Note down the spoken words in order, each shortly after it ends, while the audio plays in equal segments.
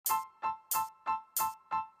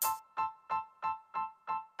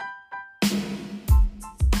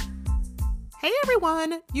Hey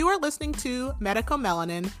everyone, you are listening to Medical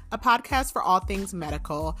Melanin, a podcast for all things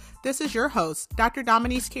medical. This is your host, Dr.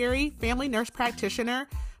 Dominique Carey, family nurse practitioner,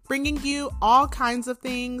 bringing you all kinds of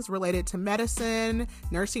things related to medicine,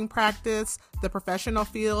 nursing practice, the professional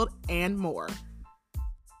field, and more.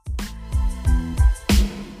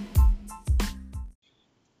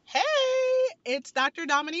 Hey, it's Dr.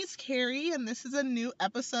 Dominique Carey, and this is a new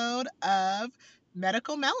episode of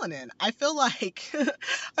Medical Melanin. I feel like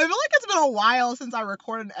it's been a while since I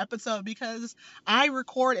recorded an episode because I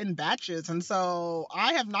record in batches, and so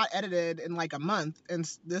I have not edited in like a month, and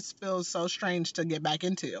this feels so strange to get back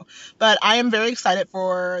into. But I am very excited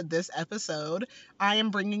for this episode. I am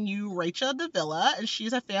bringing you Rachel Davila, and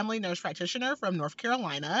she's a family nurse practitioner from North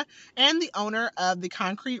Carolina and the owner of the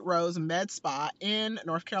Concrete Rose Med Spa in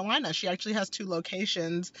North Carolina. She actually has 2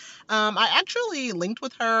 locations. I actually linked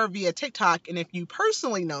with her via TikTok, and if you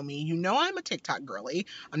personally know me, you know I'm a TikTok girly.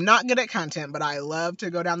 I'm not good at content, but I love to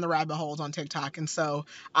go down the rabbit holes on TikTok, and so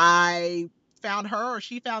I found her, or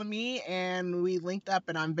she found me, and we linked up,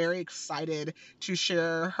 and I'm very excited to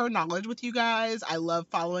share her knowledge with you guys. I love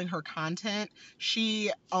following her content.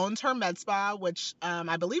 She owns her med spa, which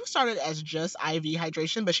I believe started as just IV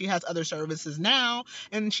hydration, but she has other services now,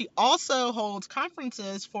 and she also holds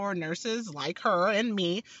conferences for nurses like her and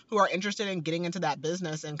me who are interested in getting into that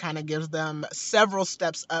business, and kind of gives them several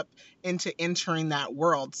steps up into entering that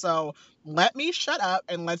world. So let me shut up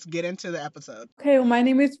and let's get into the episode. Okay, well, my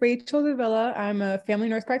name is Rachel Davila. I'm a family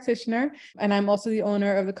nurse practitioner, and I'm also the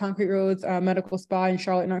owner of the Concrete Rose Medical Spa in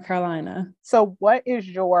Charlotte, North Carolina. So what is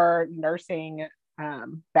your nursing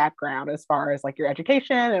background as far as like your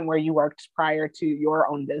education and where you worked prior to your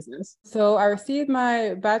own business? So I received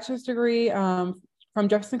my bachelor's degree from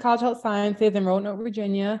Jefferson College of Health Sciences in Roanoke,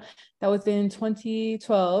 Virginia. That was in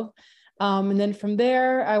 2012. And then from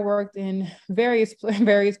there, I worked in various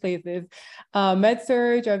places.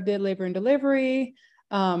 Med-surg, I did labor and delivery,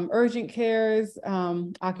 urgent cares,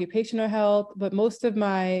 occupational health, but most of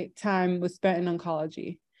my time was spent in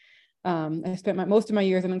oncology. I spent most of my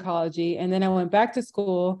years in oncology, and then I went back to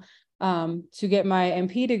school to get my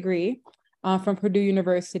NP degree from Purdue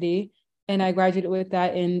University, and I graduated with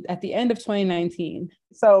that at the end of 2019.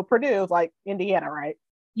 So Purdue is like Indiana, right?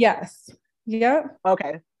 Yes. Yep.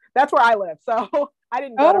 Okay. That's where I live. So I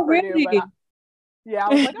didn't go to Purdue, really? but I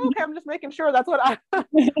was like, okay, I'm just making sure that's what I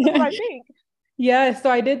think. Yeah, so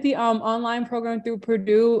I did the online program through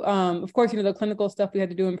Purdue. Of course, the clinical stuff we had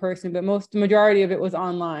to do in person, but the majority of it was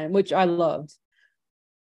online, which I loved.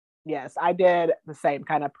 Yes, I did the same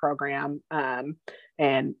kind of program. And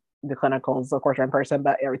the clinicals, of course, are in person,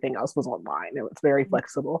 but everything else was online. It was very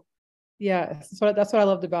flexible. Yeah, so that's what I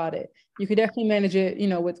loved about it. You could definitely manage it,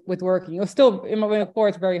 with working. It was still, of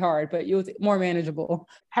course, very hard, but it was more manageable.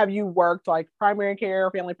 Have you worked like primary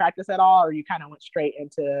care, family practice at all, or you kind of went straight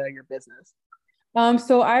into your business?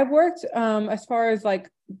 So I worked as far as like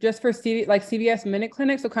just for CVS Minute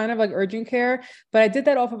Clinic, so kind of like urgent care, but I did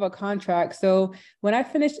that off of a contract. So when I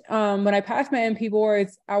finished, when I passed my NP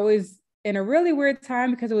boards, I was in a really weird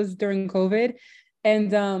time because it was during COVID,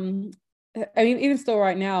 and I mean, even still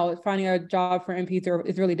right now, finding a job for NPs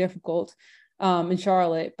is really difficult in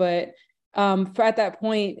Charlotte. But at that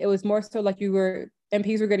point, it was more so like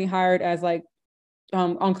NPs were getting hired as like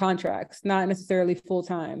on contracts, not necessarily full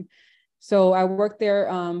time. So I worked there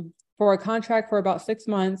for a contract for about 6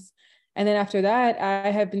 months. And then after that,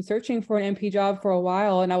 I had been searching for an NP job for a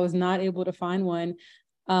while, and I was not able to find one.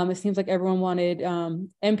 It seems like everyone wanted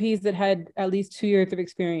NPs that had at least 2 years of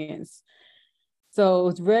experience. So it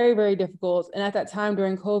was very, very difficult. And at that time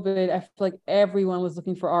during COVID, I feel like everyone was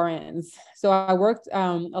looking for RNs. So I worked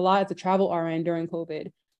a lot as a travel RN during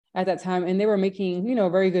COVID at that time. And they were making,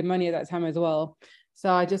 very good money at that time as well. So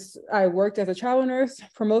I worked as a travel nurse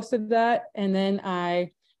for most of that. And then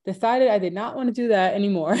I decided I did not want to do that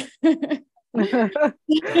anymore.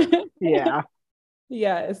 Yeah.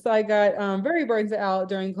 Yeah. So I got very burnt out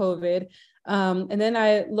during COVID. And then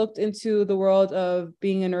I looked into the world of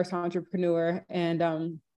being a nurse entrepreneur,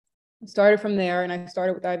 and started from there. And I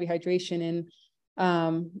started with IV hydration,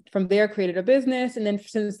 and from there created a business. And then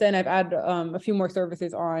since then, I've added a few more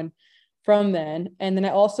services on from then. And then I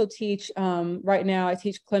also teach, right now I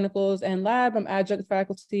teach clinicals and lab. I'm adjunct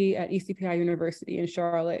faculty at ECPI University in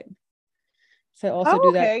Charlotte. So I also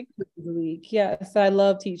do that a week. Yeah, so I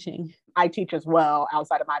love teaching. I teach as well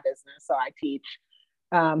outside of my business. So I teach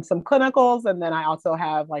some clinicals, and then I also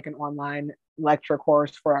have like an online lecture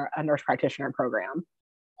course for a nurse practitioner program.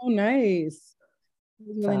 Oh, nice.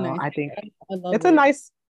 Really nice. I think I love it's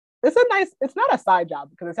it's not a side job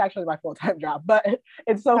because it's actually my full-time job, but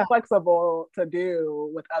it's so flexible to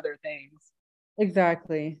do with other things.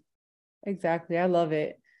 Exactly. Exactly. I love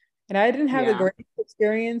it. And I didn't have the Yeah. greatest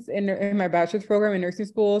experience in my bachelor's program in nursing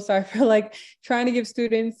school. So I feel like trying to give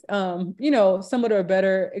students, somewhat of a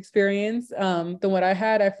better experience than what I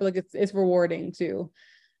had, I feel like it's rewarding too.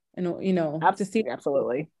 And, to see.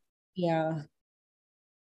 Absolutely. Yeah.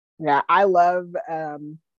 Yeah. I love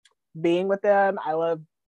being with them. I love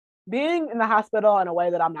being in the hospital in a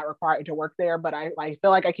way that I'm not required to work there, but I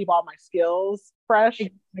feel like I keep all my skills fresh,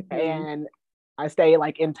 Exactly. and I stay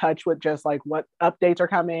like in touch with just like what updates are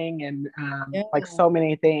coming, and Yeah. like so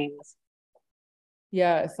many things.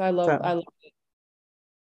 Yes. I So love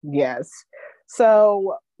yes.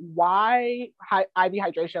 So why IV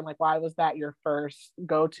hydration? Like, why was that your first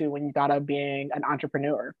go to when you got out of being an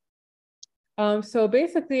entrepreneur? So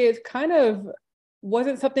basically it's kind of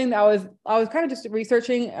wasn't something that I was kind of just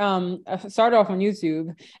researching. I started off on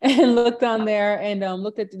YouTube and looked on there and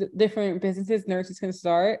looked at the different businesses nurses can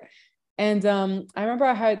start. And I remember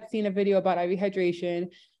I had seen a video about IV hydration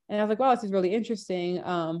and I was like, wow, this is really interesting.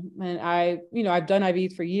 And I've done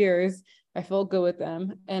IVs for years. I feel good with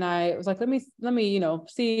them. And I was like, let me,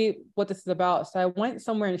 see what this is about. So I went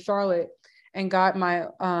somewhere in Charlotte and got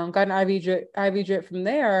an IV drip from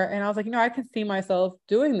there. And I was like, I can see myself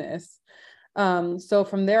doing this. So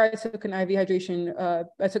from there, I took an IV hydration.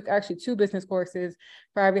 I took actually 2 business courses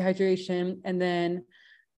for IV hydration. And then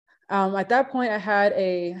at that point, I had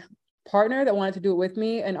a partner that wanted to do it with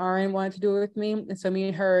me, and RN wanted to do it with me. And so me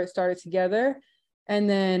and her started together. And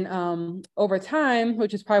then over time,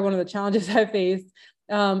 which is probably one of the challenges I faced,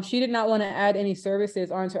 she did not want to add any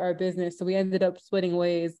services onto our business. So we ended up splitting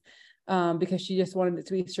ways because she just wanted it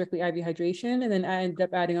to be strictly IV hydration. And then I ended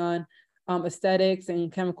up adding on aesthetics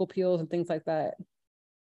and chemical peels and things like that.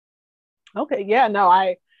 Okay, yeah, no,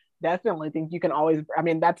 I definitely think you can always, I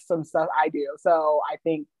mean, that's some stuff I do. So I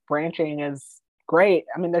think branching is great.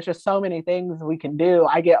 I mean, there's just so many things we can do.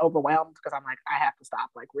 I get overwhelmed because I'm like, I have to stop,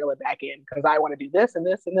 like, reel it back in because I want to do this and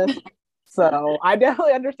this and this. So I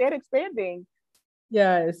definitely understand expanding.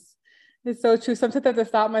 Yes. It's so true. Sometimes I have to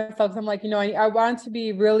stop myself. I'm like, I want to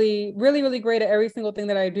be really, really, really great at every single thing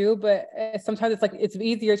that I do. But sometimes it's like, it's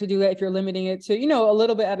easier to do that if you're limiting it to, a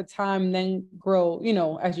little bit at a time and then grow,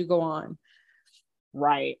 as you go on.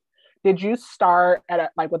 Right. Did you start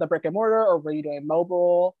at like with a brick and mortar, or were you doing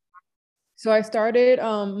mobile? So I started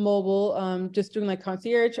mobile, just doing like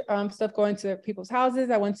concierge stuff, going to people's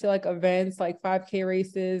houses. I went to like events, like 5K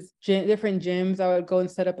races, different gyms I would go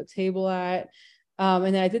and set up a table at.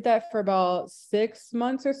 And then I did that for about 6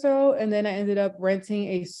 months or so. And then I ended up renting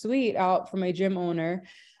a suite out from a gym owner,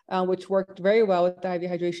 which worked very well with the IV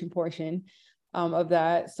hydration portion of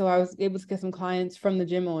that. So I was able to get some clients from the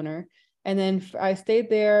gym owner. And then I stayed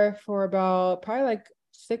there for about probably like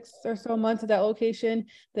 6 or so months at that location.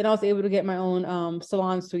 Then I was able to get my own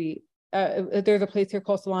salon suite. There's a place here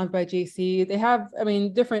called Salons by JC. They have, I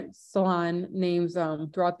mean, different salon names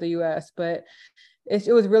throughout the US, but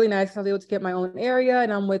it was really nice. I was able to get my own area,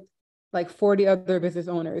 and I'm with like 40 other business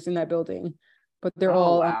owners in that building. But they're Oh,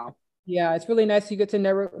 all, wow. yeah, it's really nice. You get to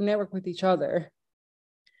network with each other.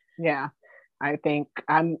 Yeah. I think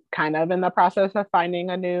I'm kind of in the process of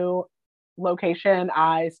finding a new location.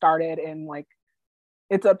 I started in like,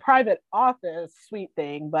 it's a private office suite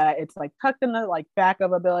thing, but it's like tucked in the like back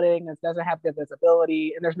of a building. It doesn't have good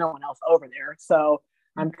visibility and there's no one else over there. So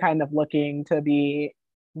I'm kind of looking to be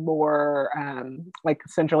more like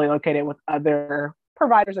centrally located with other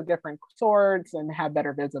providers of different sorts and have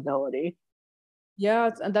better visibility.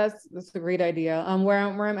 Yeah, that's a great idea. Where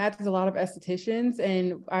I'm at, there's a lot of estheticians,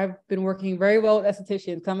 and I've been working very well with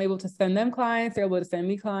estheticians. I'm able to send them clients, they're able to send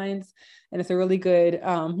me clients, and it's a really good,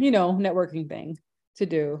 networking thing to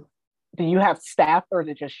do. Do you have staff or is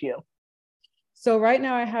it just you? So right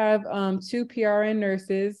now I have 2 PRN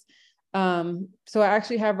nurses. So I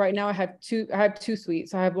actually have right now I have two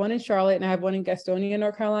suites. So I have one in Charlotte and I have one in Gastonia,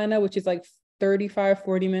 North Carolina, which is like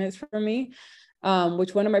 35-40 minutes from me.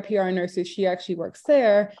 Which one of my PRN nurses, she actually works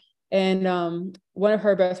there. And one of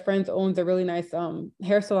her best friends owns a really nice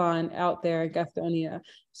hair salon out there in Gastonia.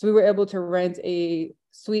 So we were able to rent a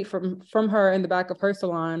suite from her in the back of her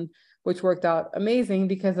salon, which worked out amazing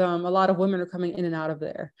because a lot of women are coming in and out of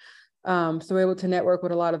there. So we're able to network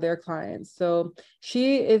with a lot of their clients. So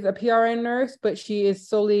she is a PRN nurse, but she is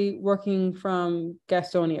solely working from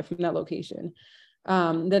Gastonia, from that location.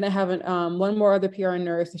 Then I have one more other PRN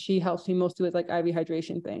nurse. She helps me mostly with like IV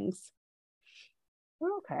hydration things.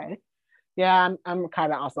 Okay. Yeah, I'm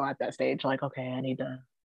kind of also at that stage, like, okay, I need to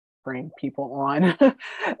bring people on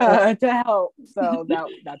to help. So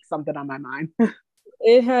that's something on my mind.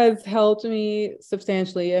 It has helped me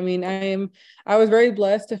substantially. I mean, I was very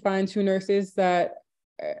blessed to find 2 nurses that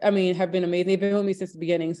I mean, have been amazing. They've been with me since the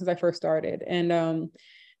beginning, since I first started. And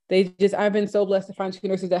I've been so blessed to find two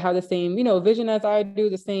nurses that have the same, vision as I do,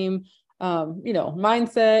 the same,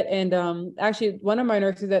 mindset. And actually one of my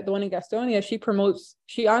nurses, the one in Gastonia,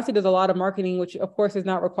 she honestly does a lot of marketing, which of course is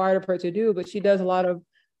not required of her to do, but she does a lot of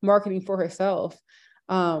marketing for herself,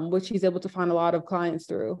 which she's able to find a lot of clients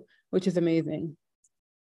through, which is amazing.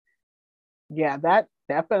 Yeah, that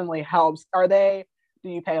definitely helps. Do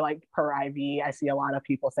you pay like per IV? I see a lot of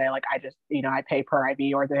people say like, I pay per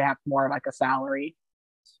IV, or they have more like a salary.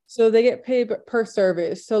 So they get paid per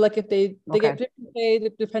service. So like if they Okay. get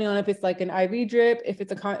paid depending on if it's like an IV drip, if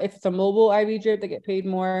it's a mobile IV drip, they get paid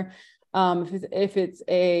more. If it's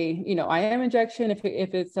a IM injection, if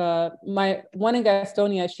it's my one in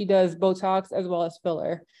Gastonia, she does Botox as well as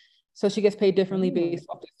filler, so she gets paid differently based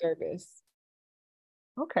off the service.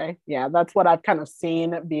 Okay. Yeah, that's what I've kind of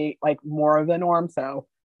seen be like more of the norm. So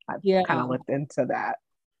I've kind of Yeah, looked into that.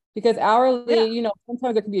 because hourly, Yeah.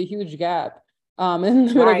 sometimes there can be a huge gap. In the middle of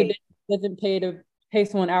the day, Right. it doesn't pay to pay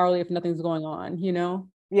someone hourly if nothing's going on.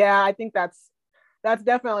 Yeah, I think that's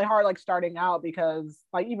definitely hard, like starting out, because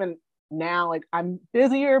like even now, like I'm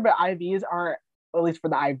busier, but IVs aren't, at least for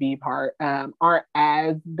the IV part, aren't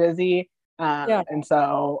as busy. Yeah, And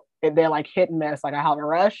so they're like hit and miss. Like I have a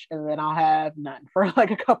rush and then I'll have none for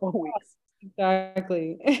like a couple of weeks.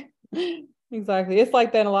 exactly. Exactly. It's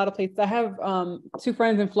like that in a lot of places. I have two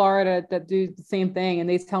friends in Florida that do the same thing, and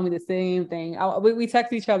they tell me the same thing. We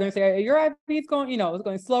text each other and say, your IV's going, it's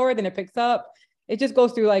going slower, then it picks up. It just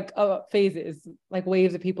goes through like phases, like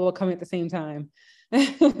waves of people coming at the same time.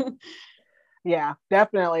 Yeah,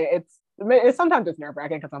 definitely. It's sometimes it's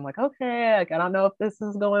nerve-wracking because I'm like, okay, like, I don't know if this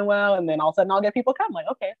is going well. And then all of a sudden I'll get people come like,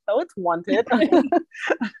 okay, so it's wanted.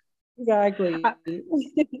 Exactly.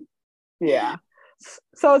 Yeah.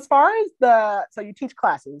 So as far as so you teach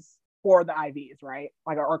classes for the IVs, right?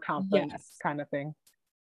 Like, or conference Yes. kind of thing.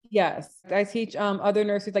 Yes. I teach other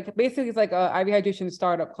nurses, like basically it's like a IV hydration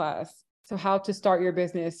startup class. So how to start your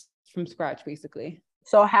business from scratch, basically.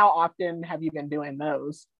 So how often have you been doing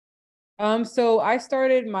those? So I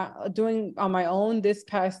started doing on my own this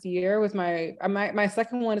past year. With my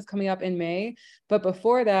second one is coming up in May, but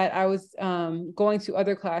before that I was going to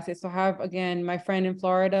other classes. So I have again my friend in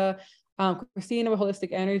Florida, Christina with Holistic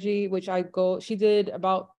Energy, which she did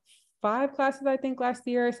about 5 classes I think last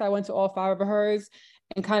year. So I went to all 5 of hers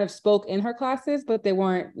and kind of spoke in her classes, but they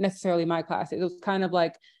weren't necessarily my classes. It was kind of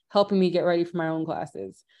like helping me get ready for my own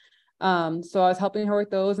classes. So I was helping her with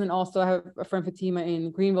those, and also I have a friend Fatima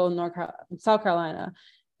in Greenville, South Carolina,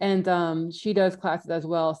 and she does classes as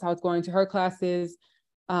well. So I was going to her classes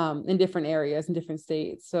in different areas in different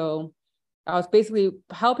states. So I was basically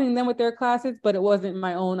helping them with their classes, but it wasn't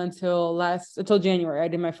my own until January. I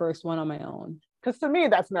did my first one on my own. Because to me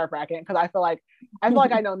that's nerve-wracking, because I feel like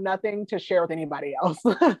I know nothing to share with anybody else.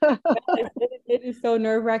 It is so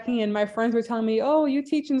nerve-wracking. And my friends were telling me, oh, you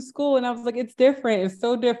teach in school. And I was like, it's different. It's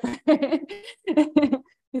so different.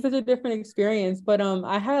 It's such a different experience. But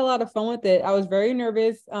I had a lot of fun with it. I was very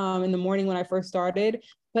nervous in the morning when I first started.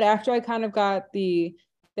 But after I kind of got the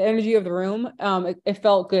energy of the room, it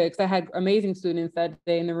felt good because I had amazing students that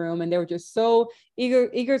day in the room, and they were just so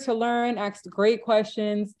eager to learn, asked great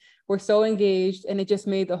questions, were so engaged, and it just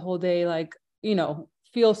made the whole day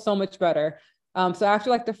feel so much better. So after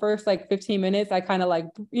like the first like 15 minutes, I kind of like,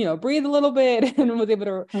 breathed a little bit and was able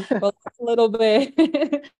to relax a little bit.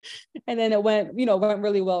 And then it went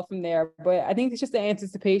really well from there. But I think it's just the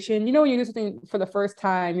anticipation. When you do something for the first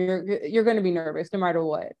time, you're going to be nervous no matter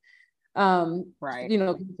what. Right.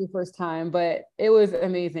 The first time, but it was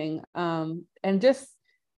amazing. And just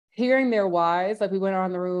hearing their whys, like we went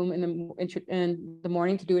around the room in the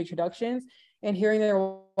morning to do introductions, and hearing their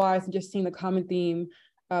whys and just seeing the common theme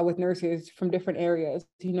with nurses from different areas.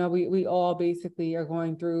 We all basically are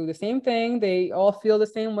going through the same thing. They all feel the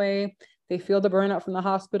same way. They feel the burnout from the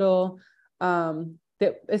hospital.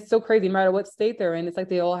 It's so crazy. No matter what state they're in, it's like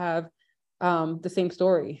they all have the same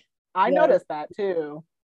story. I noticed that too.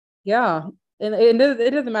 Yeah. And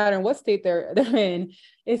it doesn't matter in what state they're in.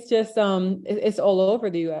 It's just it's all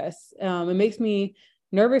over the US. It makes me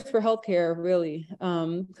nervous for healthcare, really.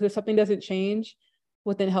 Because if something doesn't change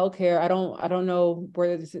within healthcare, I don't know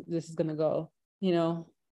where this is gonna go,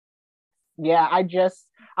 Yeah,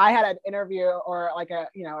 I had an interview, or like a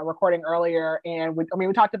recording earlier, and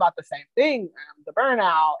we talked about the same thing, the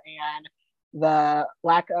burnout and the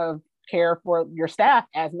lack of care for your staff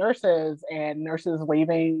as nurses, and nurses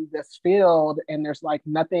leaving this field, and there's like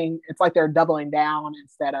nothing. It's like they're doubling down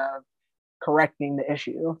instead of correcting the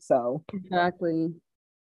issue. So Exactly.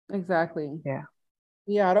 yeah.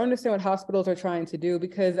 Yeah, I don't understand what hospitals are trying to do,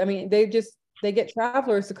 because I mean, they just they get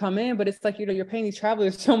travelers to come in, but it's like, you're paying these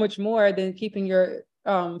travelers so much more than keeping your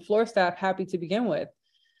floor staff happy to begin with.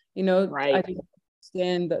 Right. I don't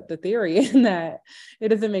understand the theory in that. It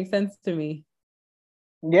doesn't make sense to me.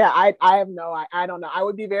 Yeah, I have I don't know. I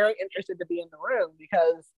would be very interested to be in the room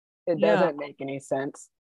because it doesn't make any sense.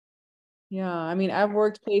 Yeah. I mean, I've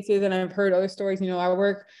worked places and I've heard other stories. I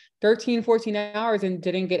work 13, 14 hours and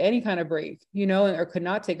didn't get any kind of break, or could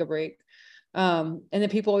not take a break. And then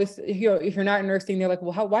people always, if you're not nursing, they're like,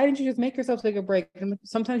 well, why didn't you just make yourself take a break? And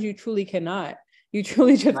sometimes you truly cannot. You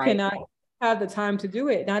truly just cannot have the time to do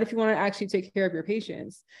it. Not if you want to actually take care of your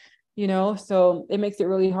patients, so it makes it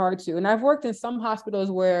really hard to. And I've worked in some hospitals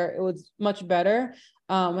where it was much better.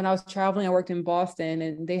 When I was traveling, I worked in Boston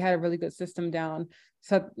and they had a really good system down.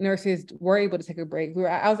 So nurses were able to take a break.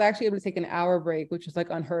 I was actually able to take an hour break, which was like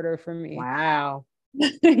unheard of for me. Wow.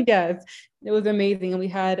 Yes, it was amazing. And we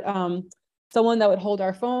had someone that would hold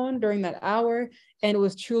our phone during that hour, and it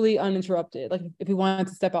was truly uninterrupted. Like if we wanted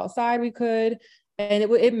to step outside, we could. And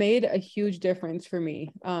it made a huge difference for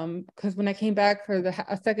me. Because when I came back for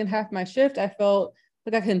a second half of my shift, I felt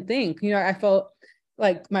like I can think. I felt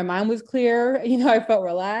like my mind was clear. I felt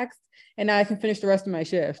relaxed, and now I can finish the rest of my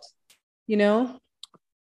shift.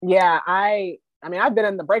 Yeah, I mean, I've been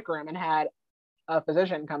in the break room and had a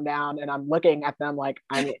physician come down, and I'm looking at them like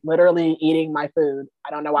I'm literally eating my food. I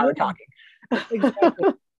don't know why we're talking.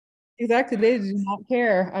 Exactly. They do not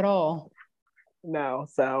care at all. No.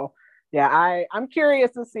 So yeah, I'm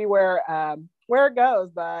curious to see where it goes,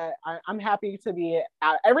 but I'm happy to be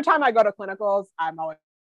out. Every time I go to clinicals, I'm always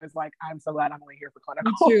like, I'm so glad I'm only here for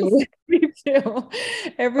clinicals. Me too.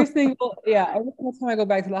 Every single time I go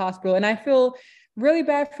back to the hospital, and I feel really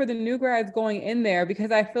bad for the new grads going in there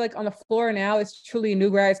because I feel like on the floor now it's truly new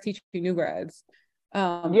grads teaching new grads.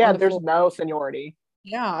 There's floor. No seniority.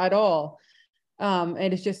 Yeah, at all.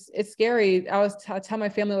 And it's scary. I tell my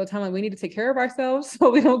family all the time, like, we need to take care of ourselves so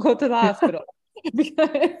we don't go to the hospital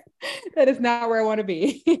because that is not where I want to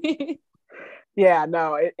be. Yeah,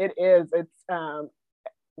 no, it is. It's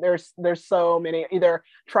there's so many either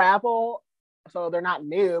travel, so they're not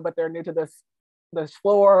new, but they're new to this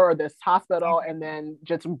floor or this hospital, and then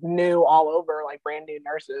just new all over, like brand new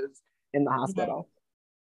nurses in the hospital.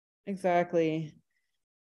 Exactly.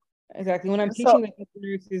 When I'm teaching the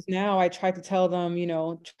nurses now, I try to tell them,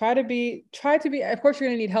 try to be, of course you're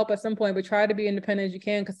going to need help at some point, but try to be independent as you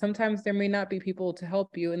can, because sometimes there may not be people to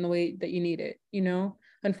help you in the way that you need it.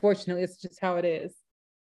 Unfortunately, it's just how it is.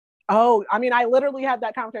 Oh, I mean, I literally had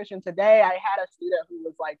that conversation today. I had a student who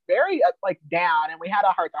was like very like down, and we had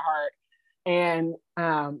a heart to heart, and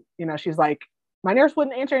she's like, my nurse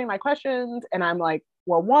wouldn't answer any of my questions, and I'm like,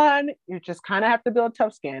 well, one, you just kind of have to build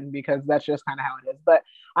tough skin because that's just kind of how it is. But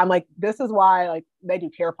I'm like, this is why like they do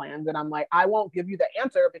care plans. And I'm like, I won't give you the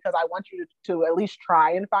answer because I want you to at least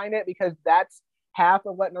try and find it, because that's half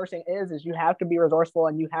of what nursing is you have to be resourceful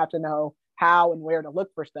and you have to know how and where to look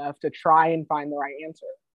for stuff to try and find the right answer.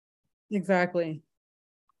 Exactly.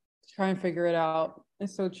 Try and figure it out.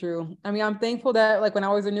 It's so true. I mean, I'm thankful that like when I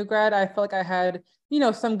was a new grad, I felt like I had,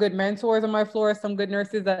 some good mentors on my floor, some good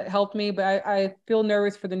nurses that helped me, but I feel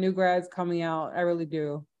nervous for the new grads coming out. I really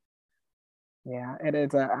do. Yeah, it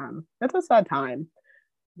is it's a sad time.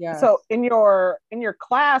 Yeah. So in your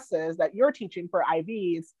classes that you're teaching for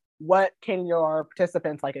IVs, what can your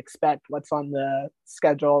participants like expect? What's on the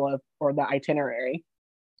schedule or the itinerary?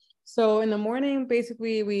 So in the morning,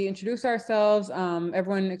 basically, we introduce ourselves.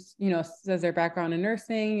 Everyone, says their background in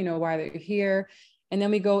nursing, why they're here. And then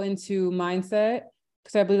we go into mindset,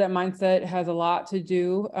 because I believe that mindset has a lot to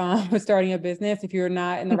do with starting a business. If you're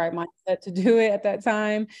not in the right mindset to do it at that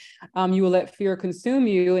time, you will let fear consume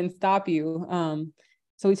you and stop you.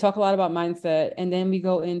 So we talk a lot about mindset. And then we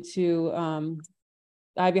go into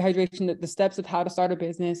IV hydration, the steps of how to start a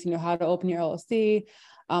business, how to open your LLC,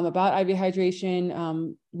 about IV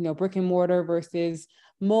hydration, brick and mortar versus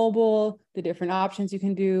mobile, the different options you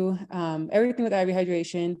can do, everything with IV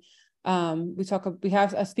hydration. We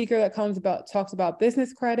have a speaker that talks about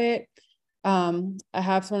business credit. I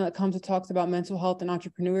have someone that comes and talks about mental health and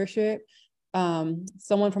entrepreneurship.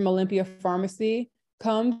 Someone from Olympia Pharmacy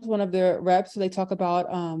comes, one of the reps, so they talk about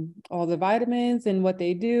all the vitamins and what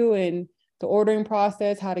they do and the ordering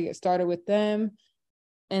process, how to get started with them.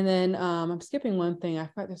 And then I'm skipping one thing. I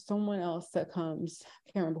forgot there's someone else that comes.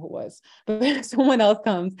 I can't remember who it was, but someone else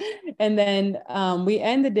comes. And then we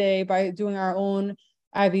end the day by doing our own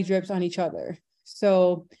IV drips on each other.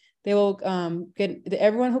 So they will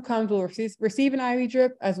everyone who comes will receive an IV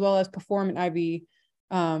drip as well as perform an IV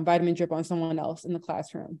vitamin drip on someone else in the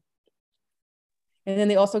classroom. And then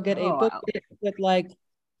they also get a book with like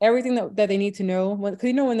everything that they need to know.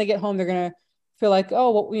 Because when they get home, they're going to feel like,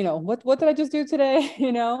 oh, well, what did I just do today?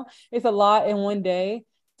 It's a lot in one day.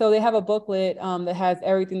 So they have a booklet that has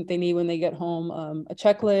everything that they need when they get home, a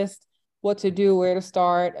checklist, what to do, where to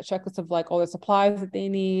start, a checklist of like all the supplies that they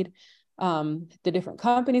need, the different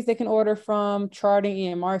companies they can order from, charting,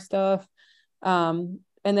 EMR stuff. And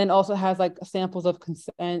then also has like samples of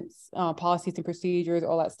consents, policies and procedures,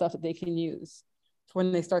 all that stuff that they can use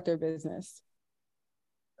when they start their business.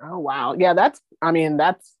 Oh, wow. Yeah, that's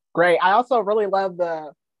great. I also really love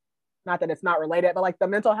not that it's not related, but like the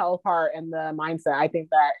mental health part and the mindset. I think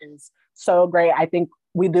that is so great. I think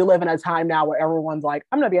we do live in a time now where everyone's like,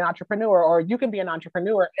 I'm going to be an entrepreneur, or you can be an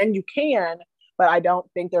entrepreneur, and you can, but I don't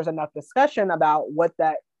think there's enough discussion about what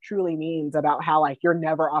that truly means, about how like you're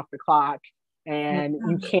never off the clock and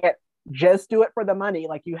you can't just do it for the money.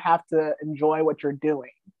 Like you have to enjoy what you're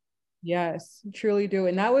doing. Yes, truly do.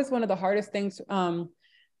 And that was one of the hardest things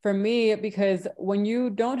for me, because when you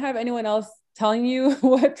don't have anyone else telling you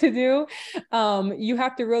what to do, you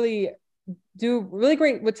have to really do really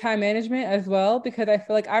great with time management as well, because I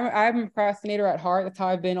feel like I'm a procrastinator at heart. That's how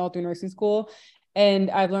I've been all through nursing school.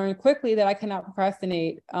 And I've learned quickly that I cannot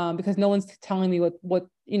procrastinate because no one's telling me what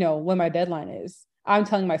when my deadline is. I'm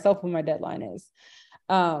telling myself when my deadline is.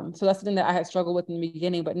 So that's something that I had struggled with in the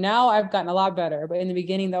beginning, but now I've gotten a lot better. But in the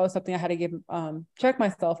beginning, that was something I had to check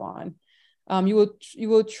myself on. You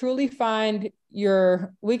will truly find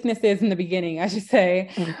your weaknesses in the beginning, I should say.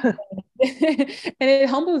 And it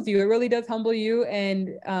humbles you. It really does humble you. And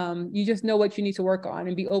you just know what you need to work on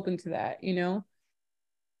and be open to that,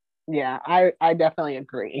 Yeah, I definitely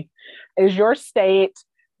agree. Is your state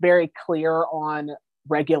very clear on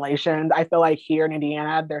regulations? I feel like here in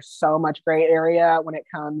Indiana, there's so much gray area when it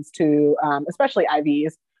comes to especially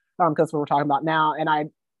IVs, because we're talking about now. And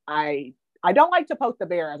I don't like to poke the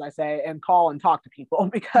bear, as I say, and call and talk to people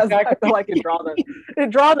because exactly. I feel like it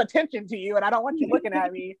draws attention to you, and I don't want you looking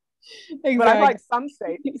at me. Exactly. But I feel like some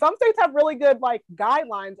states have really good like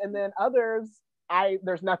guidelines, and then others,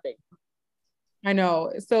 there's nothing. I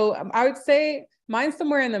know. So I would say mine's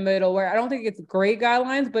somewhere in the middle, where I don't think it's great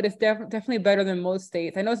guidelines, but it's definitely better than most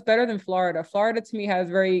states. I know it's better than Florida. Florida to me has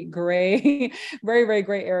very gray, very, very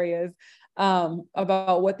gray areas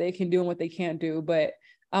about what they can do and what they can't do. But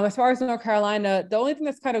as far as North Carolina, the only thing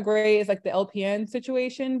that's kind of gray is like the LPN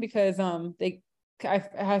situation, because I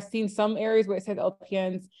have seen some areas where it says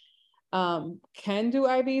LPNs can do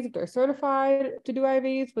IVs if they're certified to do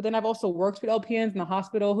IVs, but then I've also worked with LPNs in the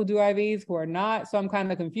hospital who do IVs who are not, so I'm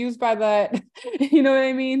kind of confused by that. You know what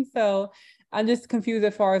I mean? So I'm just confused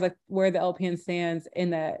as far as like where the LPN stands in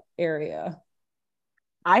that area.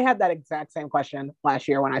 I had that exact same question last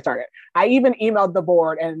year when I started. I even emailed the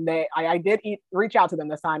board, and I did reach out to them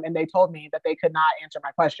this time, and they told me that they could not answer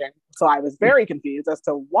my question. So I was very confused as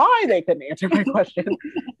to why they couldn't answer my question.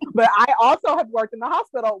 But I also have worked in the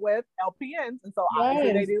hospital with LPNs, and so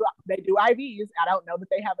obviously they do IVs. I don't know that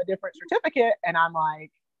they have a different certificate, and I'm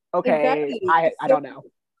like, okay, exactly. I don't know.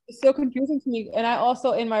 It's so confusing to me. And I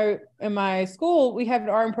also in my school, we have an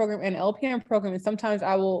RN program and an LPN program, and sometimes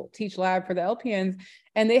I will teach lab for the LPNs,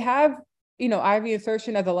 and they have IV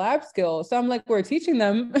insertion as a lab skill. So I'm like, we're teaching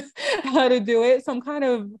them how to do it. So I'm kind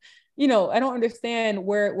of I don't understand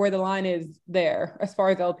where the line is there as far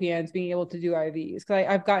as LPNs being able to do IVs, because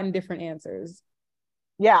I've gotten different answers.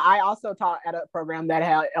 Yeah, I also taught at a program that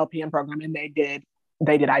had LPN program, and they did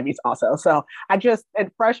IVs also. So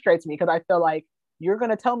it frustrates me, because I feel like you're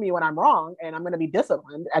going to tell me when I'm wrong, and I'm going to be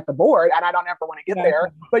disciplined at the board, and I don't ever want to get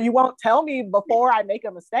there, but you won't tell me before I make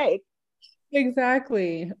a mistake.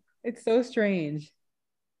 Exactly. It's so strange.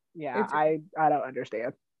 Yeah, I don't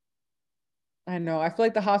understand. I know. I feel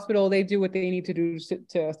like the hospital, they do what they need to do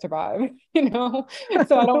to survive,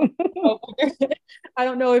 So I don't know. I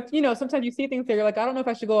don't know if, sometimes you see things there, you're like, I don't know if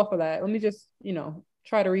I should go off of that. Let me just,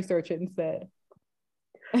 try to research it instead.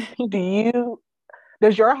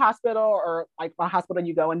 Does your hospital, or like the hospital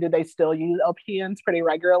you go in, do they still use LPNs pretty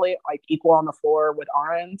regularly, like equal on the floor with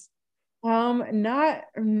RNs?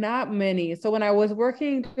 Not many. So when I was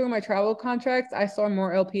working through my travel contracts, I saw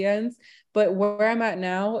more LPNs, but where I'm at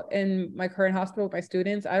now in my current hospital with my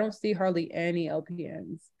students, I don't see hardly any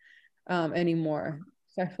LPNs anymore.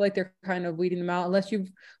 So I feel like they're kind of weeding them out, unless you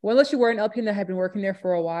were an LPN that had been working there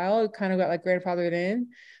for a while, it kind of got like grandfathered in.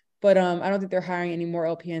 But I don't think they're hiring any more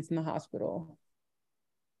LPNs in the hospital.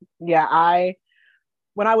 Yeah,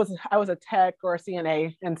 when I was a tech or a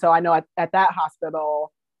CNA, and so I know at that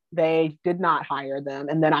hospital they did not hire them.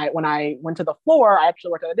 And then when I went to the floor, I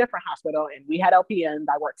actually worked at a different hospital, and we had LPNs.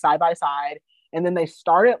 I worked side by side, and then they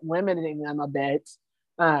started limiting them a bit.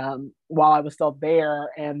 while I was still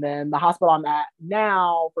there. And then the hospital I'm at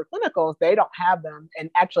now for clinicals, they don't have them. And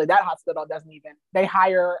actually, that hospital doesn't even, they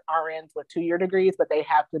hire RNs with 2-year degrees, but they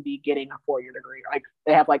have to be getting a 4-year degree. Like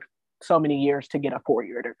they have like so many years to get a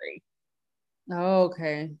 4-year degree. Oh,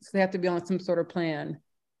 okay. So they have to be on some sort of plan.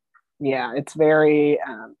 Yeah, it's very,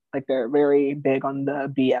 like they're very big on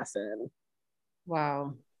the BSN.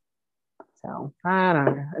 Wow. So I don't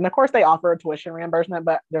know. And of course, they offer a tuition reimbursement,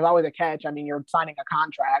 but there's always a catch. I mean, you're signing a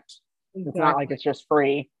contract. It's not like it's just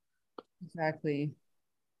free. Exactly.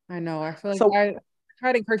 I know. I feel like So, I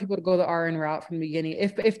try to encourage people to go the RN route from the beginning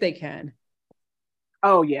if they can.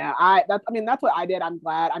 oh yeah, I mean, that's what I did. I'm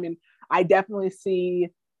glad. I mean, I definitely see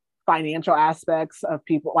financial aspects of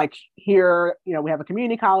people like here, we have a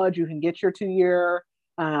community college, you can get your 2-year,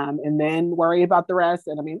 and then worry about the rest.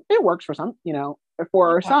 And I mean, it works for some,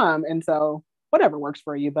 for Yeah. some. And so whatever works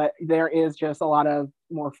for you, but there is just a lot of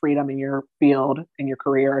more freedom in your field, in your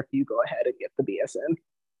career, if you go ahead and get the BSN.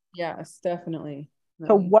 Yes, definitely. So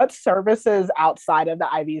Definitely. what services outside of the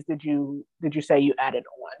IVs did you say you added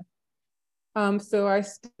on? So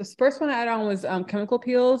the first one I added on was chemical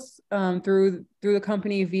peels through the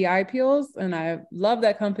company VI Peels, and I love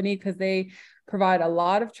that company because they provide a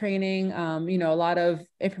lot of training, a lot of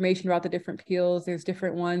information about the different peels. There's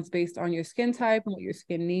different ones based on your skin type and what your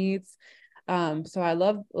skin needs. So I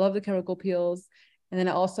love the chemical peels, and then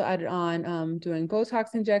I also added on doing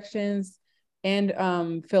Botox injections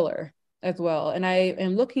and filler as well. And I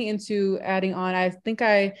am looking into adding on. I think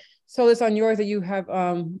I saw this on yours that you have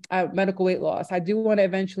medical weight loss. I do want to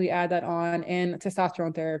eventually add that on and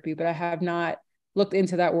testosterone therapy, but I have not looked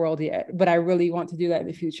into that world yet. But I really want to do that in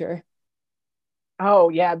the future. Oh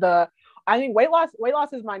yeah, I think weight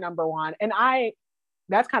loss is my number one. And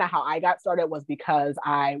that's kind of how I got started, was because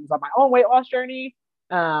I was on my own weight loss journey.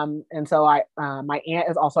 And so my aunt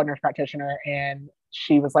is also a nurse practitioner, and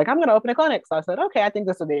she was like, I'm going to open a clinic. So I said, okay, I think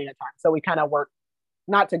this will be a good time. So we kind of work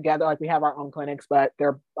not together, like we have our own clinics, but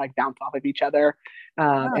they're like down top of each other.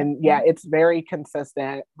 And yeah, it's very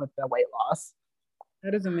consistent with the weight loss.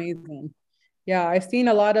 That is amazing. Yeah, I've seen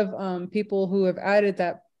a lot of people who have added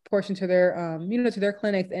that portion to their to their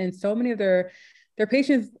clinics, and so many of their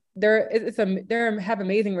patients they're have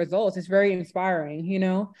amazing results. It's very inspiring,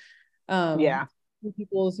 um Yeah.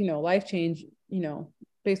 people's life change,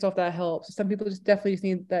 based off that help. So some people just definitely just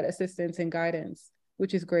need that assistance and guidance,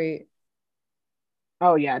 which is great.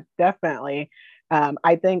 Oh yeah, definitely.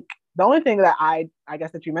 I think the only thing that I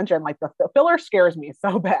guess that you mentioned, like the filler scares me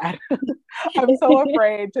so bad. I'm so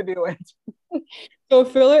afraid to do it. So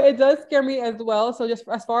filler, it does scare me as well. So just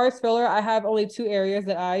as far as filler, I have only 2 areas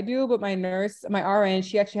that I do, but my nurse, my RN,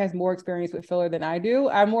 she actually has more experience with filler than I do.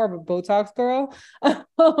 I'm more of a Botox girl.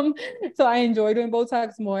 So I enjoy doing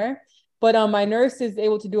Botox more. But my nurse is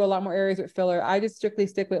able to do a lot more areas with filler. I just strictly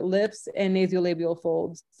stick with lips and nasolabial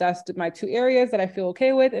folds. That's my 2 areas that I feel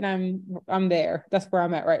okay with, and I'm there. That's where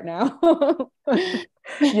I'm at right now.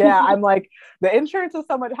 Yeah, I'm like, the insurance is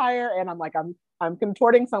so much higher, and I'm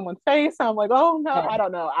contorting someone's face. So I'm like, oh no, I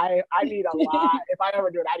don't know. I need a lot. If I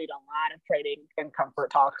ever do it, I need a lot of training and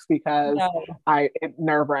comfort talks, because Yeah. it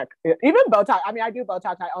nerve wrack. Even Botox. I mean, I do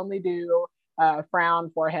Botox. I only do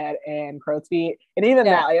frown, forehead, and crow's feet, and even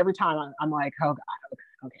Yeah. that, like, every time I'm like, oh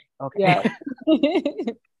god, okay. Yeah.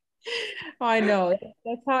 I know.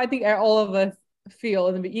 That's how I think all of us feel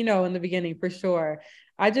in the beginning for sure.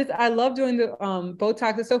 I love doing the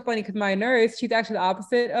Botox. It's so funny because my nurse, she's actually the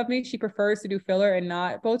opposite of me. She prefers to do filler and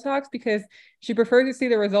not Botox because she prefers to see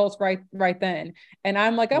the results right then. And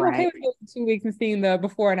I'm like, I'm okay Right. with waiting 2 weeks and seeing the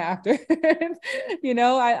before and after.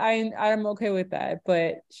 I'm okay with that.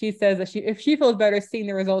 But she says that if she feels better seeing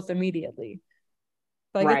the results immediately.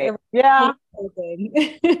 So I guess Right. everyone's Yeah.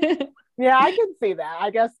 thing. Yeah, I can see that.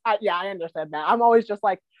 I guess, yeah, I understand that. I'm always just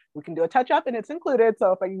like, we can do a touch up and it's included.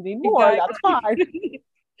 So if I need more, that's fine.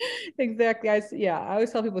 Exactly. Exactly. I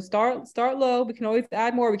always tell people start low. We can always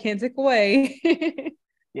add more. We can't take away.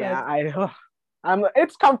 Yeah, But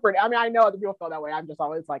it's comforting. I mean, I know other people feel that way. I'm just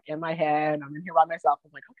always like in my head. I'm in here by myself.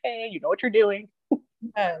 I'm like, okay, you know what you're doing.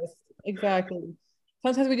 yes, exactly.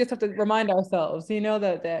 Sometimes we just have to remind ourselves,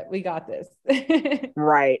 that we got this.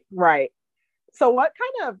 Right, right. So what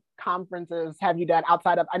kind of conferences have you done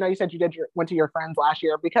outside of, I know you said went to your friends last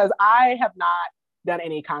year, because I have not done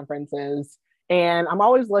any conferences, and I'm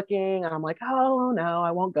always looking and I'm like, oh no,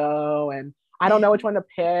 I won't go. And I don't know which one to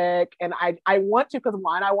pick. And I want to, because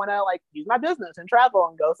one, I want to like use my business and travel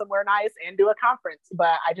and go somewhere nice and do a conference,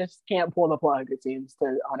 but I just can't pull the plug, it seems,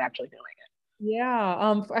 to on actually doing it.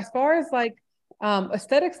 Yeah. As far as like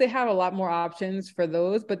Aesthetics, they have a lot more options for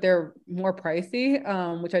those, but they're more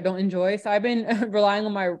pricey, which I don't enjoy. So I've been relying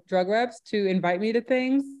on my drug reps to invite me to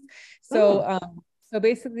things. So, so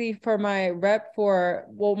basically for my rep for,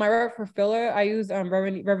 well, my rep for filler, I use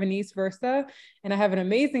Revenice Versa, and I have an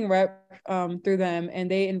amazing rep through them. And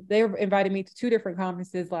they invited me to 2 different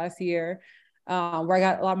conferences last year, where I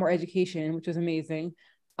got a lot more education, which was amazing.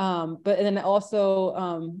 But then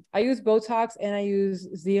also I use Botox and I use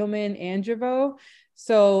Xeomin and Jeuveau.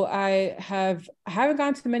 So I haven't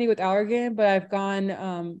gone to many with Allergan, but I've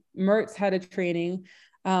gone, Mertz had a training,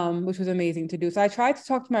 which was amazing to do. So I tried to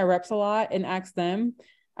talk to my reps a lot and ask them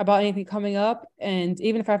about anything coming up. And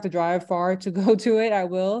even if I have to drive far to go to it, I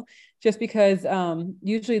will, just because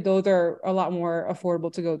usually those are a lot more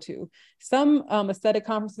affordable to go to. Some aesthetic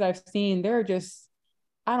conferences I've seen, they're just,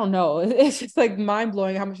 I don't know. It's just like mind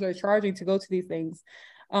blowing how much they're charging to go to these things.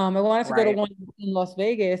 I wanted to go to one in Las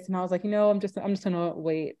Vegas, and I was like, I'm just gonna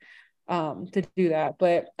wait to do that.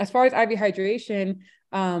 But as far as IV hydration,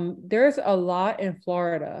 there's a lot in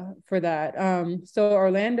Florida for that. So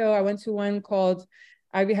Orlando, I went to one called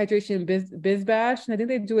IV Hydration Biz Bash, and I think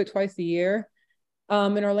they do it twice a year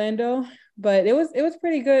in Orlando. But it was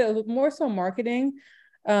pretty good. It was more so marketing,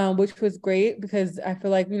 which was great because I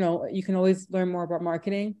feel like, you can always learn more about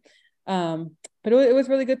marketing. But it was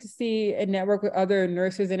really good to see and network with other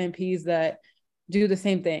nurses and NPs that do the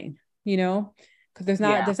same thing, because there's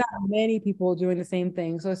not many people doing the same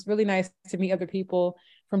thing. So it's really nice to meet other people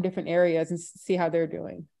from different areas and see how they're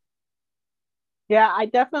doing. Yeah, I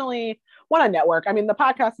definitely want to network. I mean, the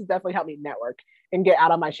podcast has definitely helped me network and get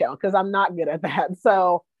out of my shell because I'm not good at that.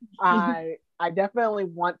 So I definitely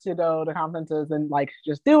want to go to conferences and like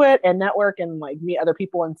just do it and network and like meet other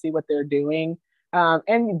people and see what they're doing.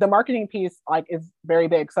 And the marketing piece like is very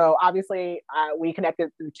big. So obviously we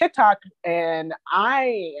connected through TikTok, and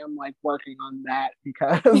I am like working on that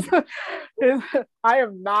because I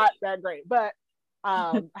am not that great. But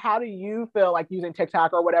how do you feel like using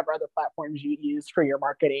TikTok or whatever other platforms you use for your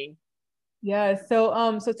marketing? Yeah,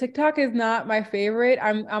 so TikTok is not my favorite.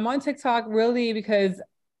 I'm on TikTok really because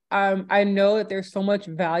I know that there's so much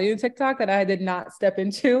value in TikTok that I did not step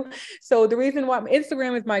into. So the reason why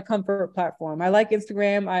Instagram is my comfort platform. I like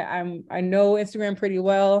Instagram. I know Instagram pretty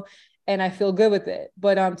well and I feel good with it.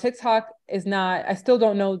 But TikTok is not, I still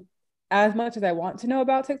don't know as much as I want to know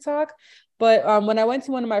about TikTok. But when I went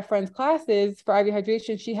to one of my friend's classes for IV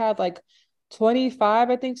hydration, she had like 25,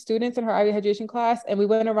 I think, students in her IV hydration class. And we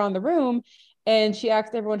went around the room and she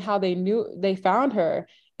asked everyone how they found her.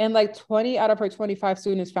 And like 20 out of her 25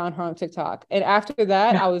 students found her on TikTok. And after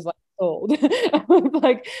that, I was like sold. I was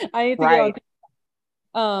like, I need to get on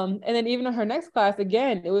TikTok. And then even in her next class,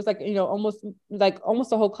 again, it was like, almost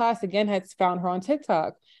the whole class again had found her on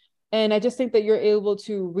TikTok. And I just think that you're able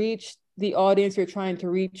to reach the audience you're trying to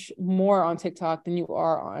reach more on TikTok than you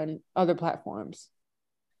are on other platforms.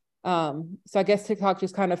 So I guess TikTok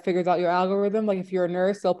just kind of figures out your algorithm. Like if you're a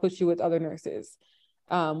nurse, they'll put you with other nurses,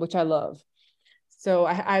 which I love. So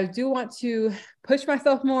I do want to push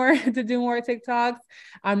myself more to do more TikToks.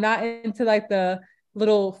 I'm not into like the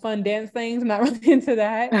little fun dance things. I'm not really into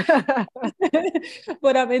that.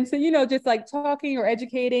 But I'm into, just like talking or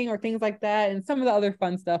educating or things like that. And some of the other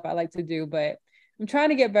fun stuff I like to do, but I'm trying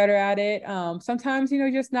to get better at it. Sometimes,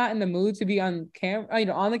 just not in the mood to be on camera,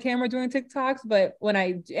 on the camera doing TikToks. But when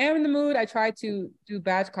I am in the mood, I try to do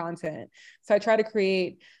batch content. So I try to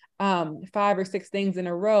create 5 or 6 things in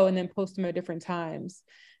a row and then post them at different times.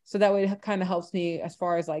 So that way it kind of helps me as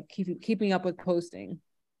far as like keeping up with posting.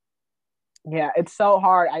 Yeah, it's so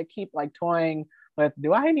hard. I keep like toying with,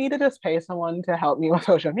 do I need to just pay someone to help me with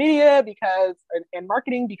social media and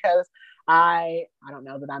marketing because I don't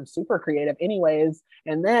know that I'm super creative anyways.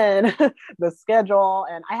 And then the schedule,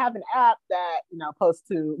 and I have an app that,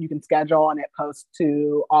 you can schedule and it posts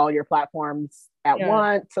to all your platforms at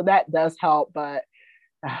once. So that does help, but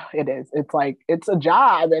it's like, it's a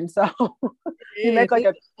job. And so you make like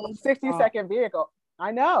a 60-second vehicle.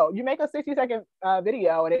 I know you make a 60-second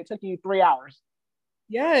video and it took you 3 hours.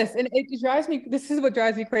 Yes. And this is what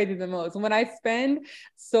drives me crazy the most. When I spend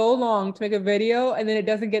so long to make a video and then it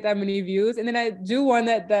doesn't get that many views. And then I do one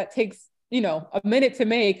that takes, a minute to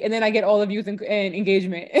make, and then I get all the views and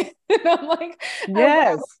engagement. And I'm like,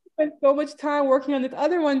 yes, I spent so much time working on this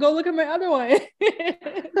other one. Go look at my other one.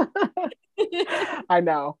 I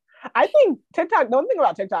know. I think TikTok, the one thing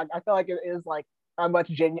about TikTok, I feel like it is like a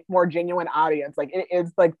much more genuine audience. Like it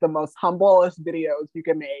is like the most humblest videos you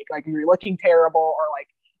can make. Like if you're looking terrible or like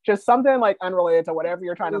just something like unrelated to whatever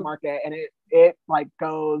you're trying to market, and it like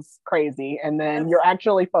goes crazy, and then you're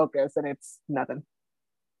actually focused and it's nothing.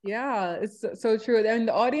 Yeah, it's so true. And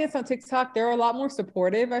the audience on TikTok, they're a lot more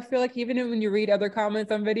supportive. I feel like even when you read other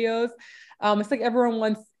comments on videos, it's like everyone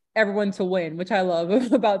wants everyone to win, which I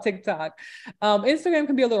love about TikTok. Instagram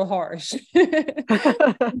can be a little harsh.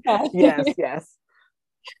 Yes, yes.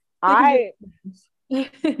 It can I be.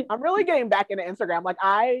 I'm really getting back into Instagram. Like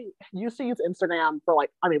I used to use Instagram for like,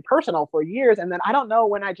 I mean, personal for years. And then I don't know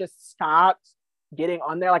when I just stopped getting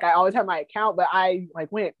on there. Like I always had my account, but I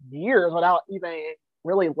like went years without even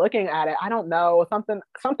really looking at it. I don't know.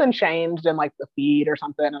 Something changed in like the feed or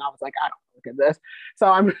something. And I was like, I don't look at this. So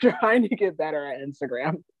I'm trying to get better at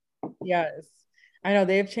Instagram. Yes. I know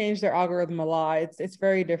they've changed their algorithm a lot. It's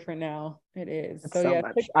very different now. It is. It's So so yeah,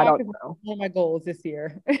 much. I TikTok don't is know. one of my goals this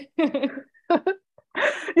year.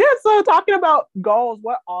 Yeah, so talking about goals,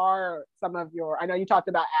 what are some of your, I know you talked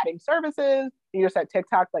about adding services, you just said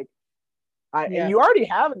TikTok, like and Yeah. you already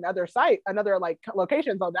have another site, another like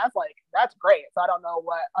location, so that's great. So I don't know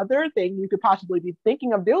what other thing you could possibly be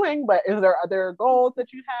thinking of doing, but is there other goals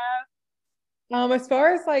that you have? As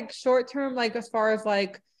far as like short term, like as far as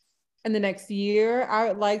like in the next year, I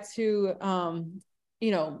would like to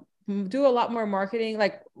you know, do a lot more marketing.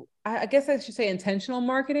 Like I guess I should say intentional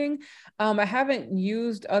marketing. I haven't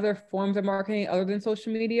used other forms of marketing other than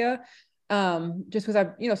social media. Just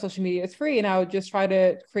because social media is free and I would just try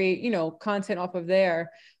to create, content off of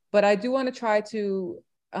there. But I do want to try to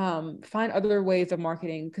find other ways of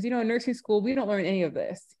marketing because in nursing school we don't learn any of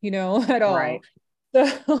this, at Right. all.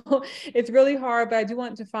 So it's really hard, but I do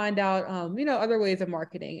want to find out, other ways of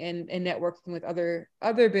marketing and networking with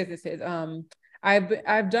other businesses.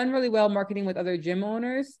 I've done really well marketing with other gym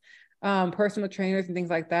owners, personal trainers and things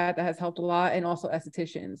like that. That has helped a lot, and also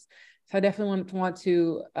estheticians. So I definitely want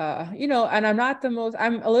to, and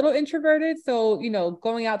I'm a little introverted. So,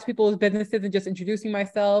 going out to people's businesses and just introducing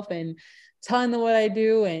myself and telling them what I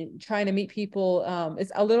do and trying to meet people,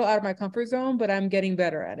 it's a little out of my comfort zone, but I'm getting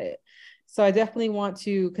better at it. So I definitely want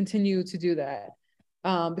to continue to do that.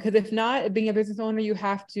 Because if not, being a business owner, you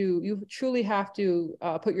truly have to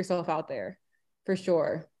put yourself out there for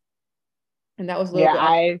sure. And that was a little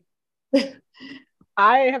Yeah, bit.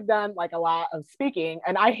 I have done like a lot of speaking,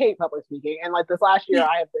 and I hate public speaking. And like this last year,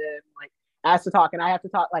 I have been like asked to talk, and I have to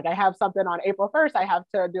talk. Like I have something on April 1st. I have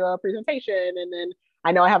to do a presentation, and then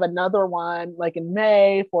I know I have another one like in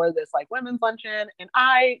May for this like women's luncheon, and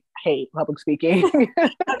I hate public speaking.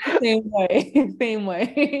 Same way. Same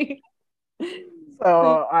way.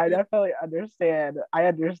 So I definitely understand. I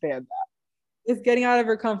understand that. It's getting out of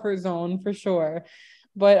your comfort zone for sure.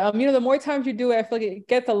 But the more times you do it, I feel like it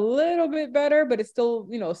gets a little bit better, but it's still,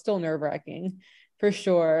 still nerve-wracking for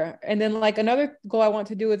sure. And then like another goal I want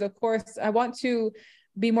to do is, of course, I want to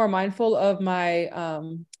be more mindful of my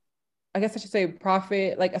I guess I should say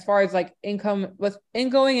profit, like as far as like income was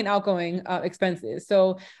ingoing and outgoing expenses.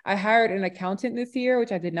 So I hired an accountant this year,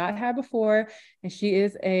 which I did not have before, and she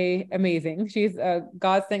is amazing. She's a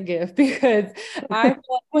godsend gift because I felt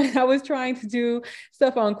like when I was trying to do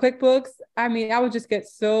stuff on QuickBooks, I mean, I would just get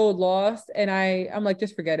so lost, and I'm like,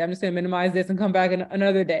 just forget it. I'm just gonna minimize this and come back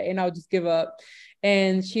another day, and I'll just give up.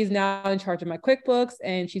 And she's now in charge of my QuickBooks,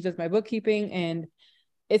 and she does my bookkeeping, and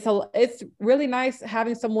it's really nice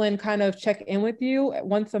having someone kind of check in with you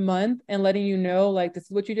once a month and letting you know, like, this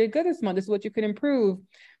is what you did good this month, this is what you can improve.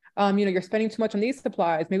 You're spending too much on these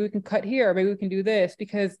supplies, maybe we can cut here, maybe we can do this,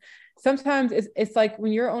 because sometimes it's like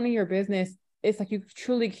when you're owning your business, it's like you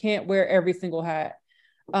truly can't wear every single hat.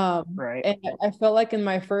 Right. And I felt like in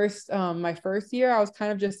my first year, I was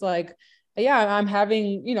kind of just like, yeah, I'm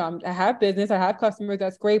having, I have business, I have customers,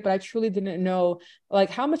 that's great, but I truly didn't know, like,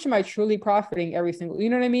 how much am I truly profiting every single, you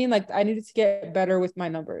know what I mean? Like, I needed to get better with my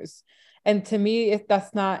numbers. And to me, if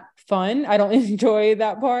that's not fun, I don't enjoy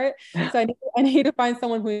that part. So I need to find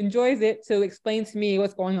someone who enjoys it to explain to me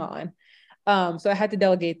what's going on. So I had to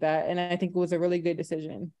delegate that, and I think it was a really good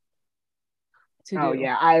decision to Oh do.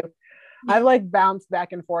 yeah, I've like bounced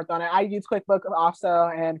back and forth on it. I use QuickBooks also,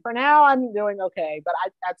 and for now I'm doing okay. But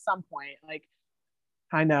at some point, like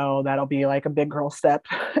I know that'll be like a big girl step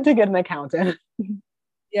to get an accountant.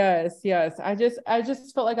 Yes, yes. I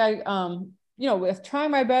just felt like was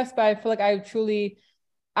trying my best, but I feel like I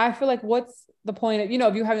feel like what's the point of,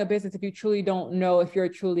 if you having a business if you truly don't know if you're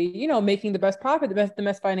truly, making the best profit, the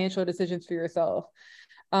best financial decisions for yourself.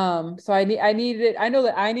 So I know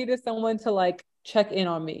that I needed someone to like check in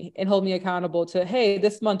on me and hold me accountable to, hey,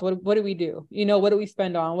 this month, what did we do? What did we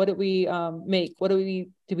spend on? What did we make?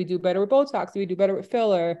 Did we do better with Botox? Did we do better with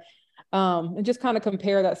filler? And just kind of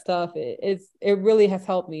compare that stuff. It really has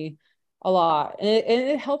helped me a lot. And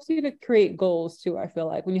it helps you to create goals too, I feel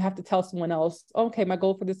like, when you have to tell someone else, okay, my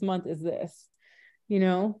goal for this month is this, you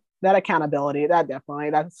know? that accountability, that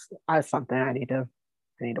definitely, that's something I need to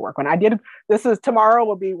work on. Tomorrow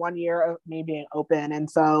will be 1 year of me being open. And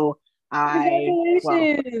so well,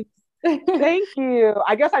 Congratulations. thank you.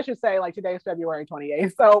 I guess I should say like today is February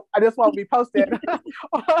 28th. So I just won't be posted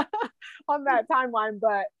on that timeline.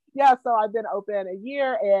 But yeah, so I've been open a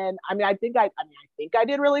year, and I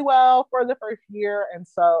did really well for the first year. And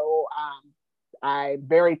so I'm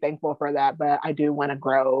very thankful for that. But I do want to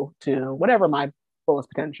grow to whatever my fullest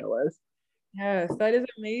potential is. Yes, that is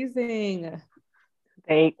amazing.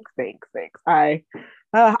 Thanks. I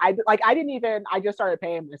didn't even, I just started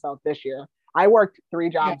paying myself this year. I worked 3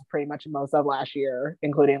 jobs pretty much most of last year,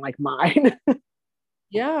 including like mine.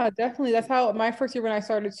 Yeah, definitely. That's how my first year when I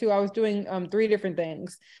started too, I was doing 3 different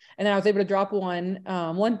things. And then I was able to drop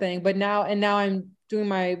one thing. But now I'm doing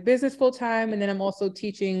my business full time, and then I'm also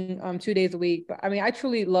teaching 2 days a week. But I mean, I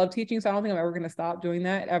truly love teaching, so I don't think I'm ever gonna stop doing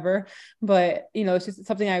that ever. But it's just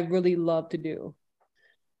something I really love to do.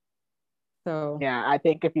 So Yeah, I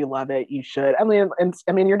think if you love it, you should. I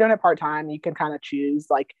mean, you're doing it part time. You can kind of choose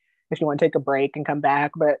like if you want to take a break and come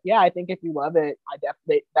back. But yeah, I think if you love it, I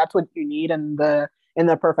definitely that's what you need in the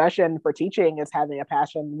profession for teaching is having a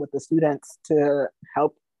passion with the students to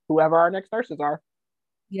help whoever our next nurses are.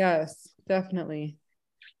 yes, definitely.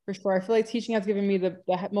 For sure. I feel like teaching has given me the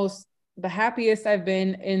happiest I've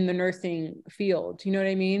been in the nursing field. You know what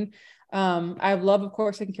I mean? I love, of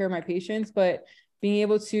course, taking care of my patients, but being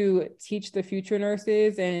able to teach the future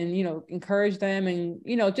nurses and, encourage them and,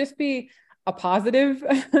 just be a positive,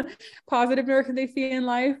 positive nurse that they see in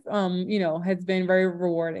life, has been very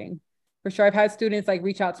rewarding. For sure. I've had students like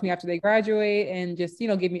reach out to me after they graduate and just,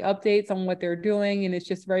 give me updates on what they're doing. And it's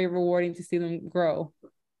just very rewarding to see them grow.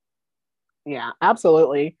 Yeah,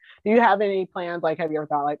 absolutely. Do you have any plans? Like, have you ever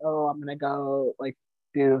thought like, oh, I'm gonna go like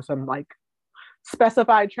do some like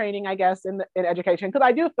specified training, I guess, in education? Because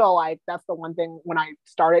I do feel like that's the one thing when I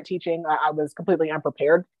started teaching, I was completely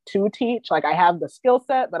unprepared to teach. Like, I have the skill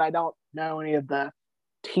set, but I don't know any of the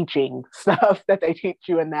teaching stuff that they teach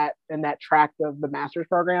you in that track of the master's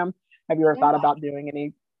program. Have you ever Yeah. thought about doing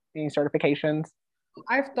any certifications?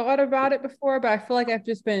 I've thought about it before, but I feel like I've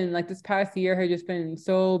just been like this past year have just been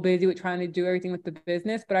so busy with trying to do everything with the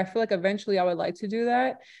business. But I feel like eventually I would like to do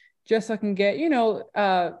that just so I can get,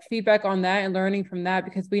 feedback on that and learning from that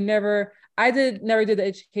because never did the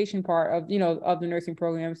education part of, of the nursing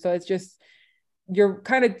program. So it's just, you're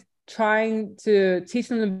kind of trying to teach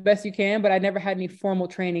them the best you can, but I never had any formal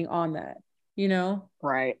training on that.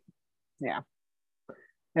 Right. Yeah.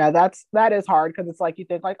 Yeah, that is hard because it's like you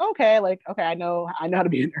think okay, I know how to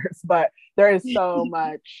be a nurse, but there is so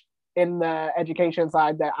much in the education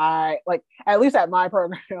side that I like, at least at my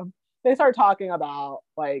program, they start talking about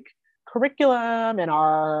like curriculum and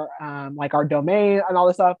our domain and all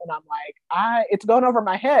this stuff. And I'm like, it's going over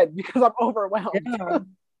my head because I'm overwhelmed. Yeah.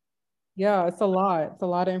 Yeah, it's a lot. It's a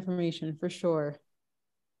lot of information for sure.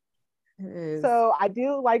 It is. So I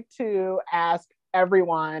do like to ask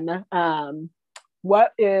everyone,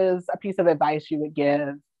 what is a piece of advice you would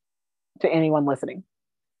give to anyone listening?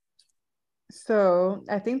 So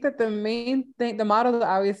I think that the main thing, the motto that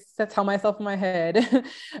I always tell myself in my head,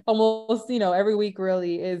 almost, every week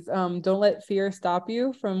really is don't let fear stop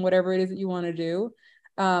you from whatever it is that you want to do.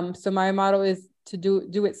 So my motto is to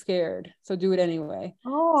do it scared. So do it anyway.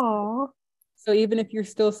 Oh. So even if you're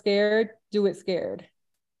still scared, do it scared.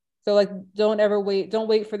 So like don't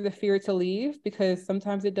wait for the fear to leave because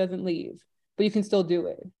sometimes it doesn't leave, but you can still do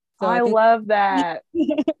it. So I love that.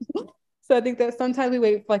 So I think that sometimes we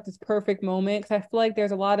wait for like this perfect moment because I feel like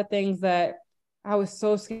there's a lot of things that I was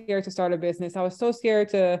so scared to start a business. I was so scared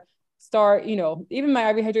to start, even my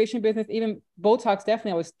IV hydration business, even Botox,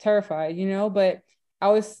 definitely I was terrified, but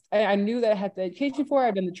I knew that I had the education for it.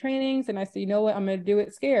 I've done the trainings and I said, you know what, I'm going to do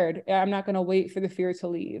it scared. I'm not going to wait for the fear to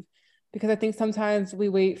leave because I think sometimes we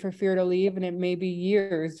wait for fear to leave and it may be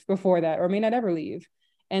years before that or may not ever leave.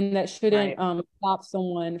 And that shouldn't stop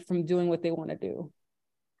someone from doing what they want to do.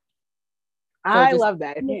 So I love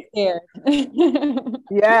that.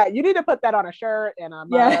 Yeah, you need to put that on a shirt and a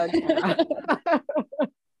mug. Yeah.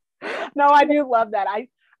 No, I do love that.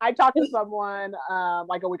 I talked to someone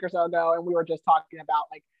like a week or so ago, and we were just talking about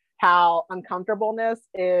like how uncomfortableness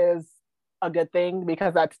is a good thing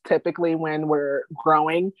because that's typically when we're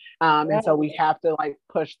growing, and so we have to like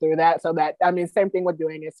push through that. So that same thing with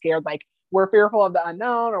doing it scared. Like we're fearful of the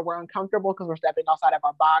unknown or we're uncomfortable because we're stepping outside of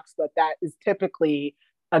our box, but that is typically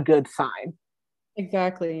a good sign.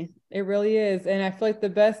 Exactly. It really is. And I feel like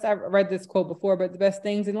I've read this quote before, but the best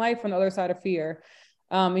things in life are on the other side of fear.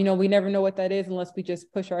 We never know what that is unless we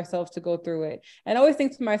just push ourselves to go through it. And I always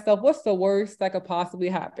think to myself, what's the worst that could possibly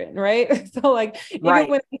happen, right? So like, even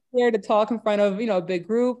when I'm scared to talk in front of, a big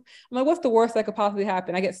group, I'm like, what's the worst that could possibly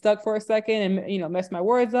happen? I get stuck for a second and, mess my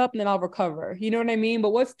words up, and then I'll recover. You know what I mean? But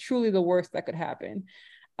what's truly the worst that could happen?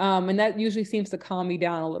 And that usually seems to calm me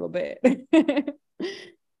down a little bit.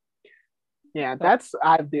 Yeah,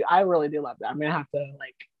 I really do love that. I'm gonna have to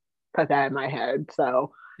like put that in my head.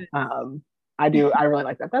 So I really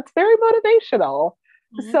like that. That's very motivational.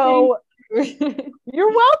 So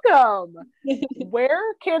you're welcome.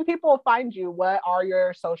 Where can people find you? What are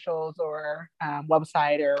your socials or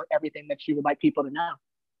website or everything that you would like people to know?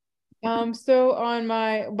 So on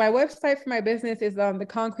my website for my business is the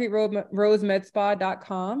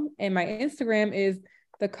concreterosemedspa.com, and my Instagram is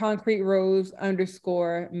the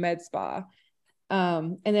concreterose_medspa.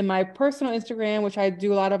 And then my personal Instagram, which I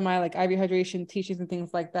do a lot of my like IV hydration teachings and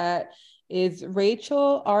things like that, is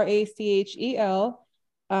Rachel, RACHEL,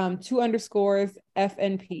 2_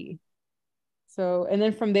 FNP. So, and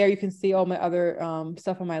then from there you can see all my other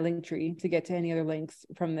stuff on my link tree to get to any other links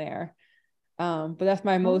from there. But that's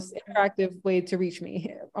my most interactive way to reach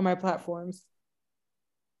me on my platforms.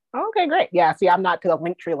 Okay, great. Yeah, see, I'm not to the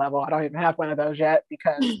Linktree level. I don't even have one of those yet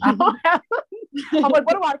because I don't have. I'm like,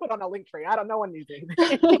 what do I put on a Linktree? I don't know when anything.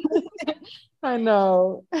 I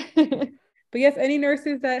know. But yes, any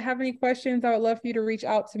nurses that have any questions, I would love for you to reach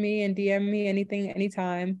out to me and DM me anything,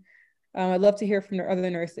 anytime. I'd love to hear from the other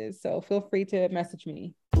nurses, so feel free to message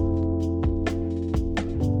me.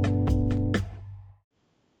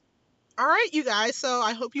 All right, you guys. So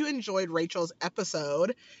I hope you enjoyed Rachel's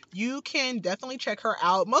episode. You can definitely check her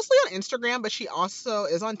out, mostly on Instagram, but she also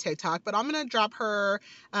is on TikTok. But I'm going to drop her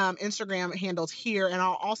Instagram handles here, and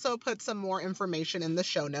I'll also put some more information in the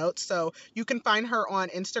show notes. So you can find her on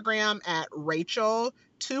Instagram at Rachel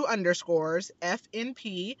 2_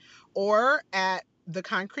 FNP or at the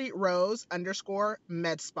Concrete Rose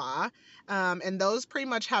 _Medspa. And those pretty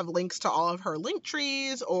much have links to all of her link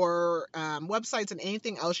trees or websites and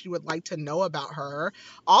anything else you would like to know about her.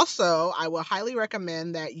 Also, I will highly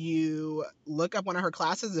recommend that you look up one of her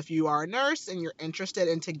classes if you are a nurse and you're interested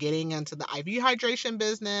into getting into the IV hydration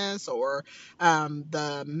business or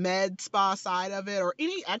the med spa side of it or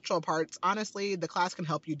any actual parts. Honestly, the class can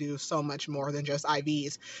help you do so much more than just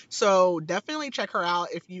IVs. So definitely check her out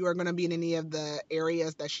if you are going to be in any of the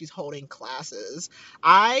areas that she's holding classes.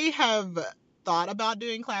 I have thought about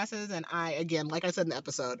doing classes, and again, like I said in the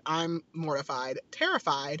episode, I'm mortified,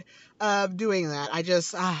 terrified of doing that. I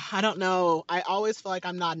don't know. I always feel like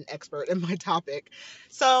I'm not an expert in my topic.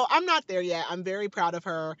 So I'm not there yet. I'm very proud of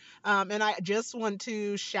her. And I just want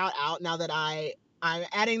to shout out now that I'm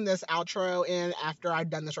adding this outro in after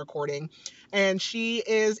I've done this recording, and she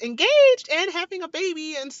is engaged and having a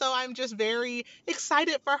baby. And so I'm just very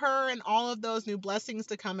excited for her and all of those new blessings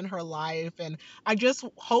to come in her life. And I just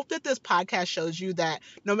hope that this podcast shows you that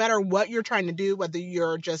no matter what you're trying to do, whether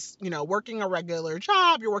you're just, working a regular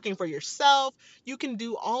job, you're working for yourself, you can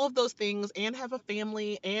do all of those things and have a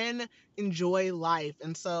family and enjoy life.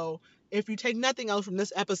 And so if you take nothing else from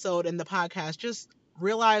this episode and the podcast, just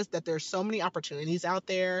realize that there's so many opportunities out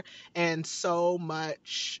there and so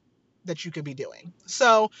much that you could be doing.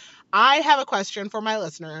 So I have a question for my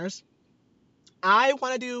listeners. I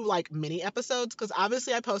want to do like mini episodes because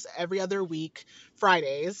obviously I post every other week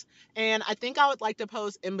Fridays, and I think I would like to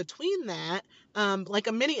post in between that like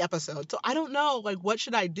a mini episode. So I don't know, like, what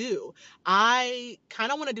should I do? I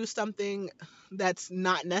kind of want to do something that's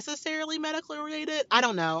not necessarily medically related. I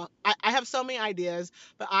don't know. I have so many ideas,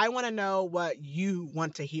 but I want to know what you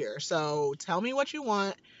want to hear. So tell me what you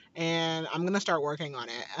want, and I'm going to start working on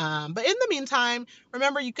it. But in the meantime,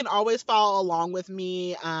 remember, you can always follow along with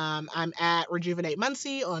me. I'm at Rejuvenate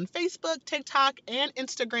Muncie on Facebook, TikTok, and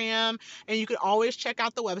Instagram. And you can always check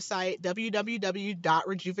out the website,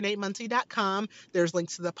 www.rejuvenatemuncie.com. There's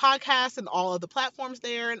links to the podcast and all of the platforms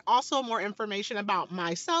there, and also more information about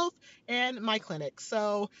myself and my clinic.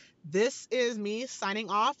 So this is me signing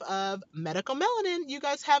off of Medical Melanin. You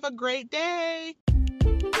guys have a great day.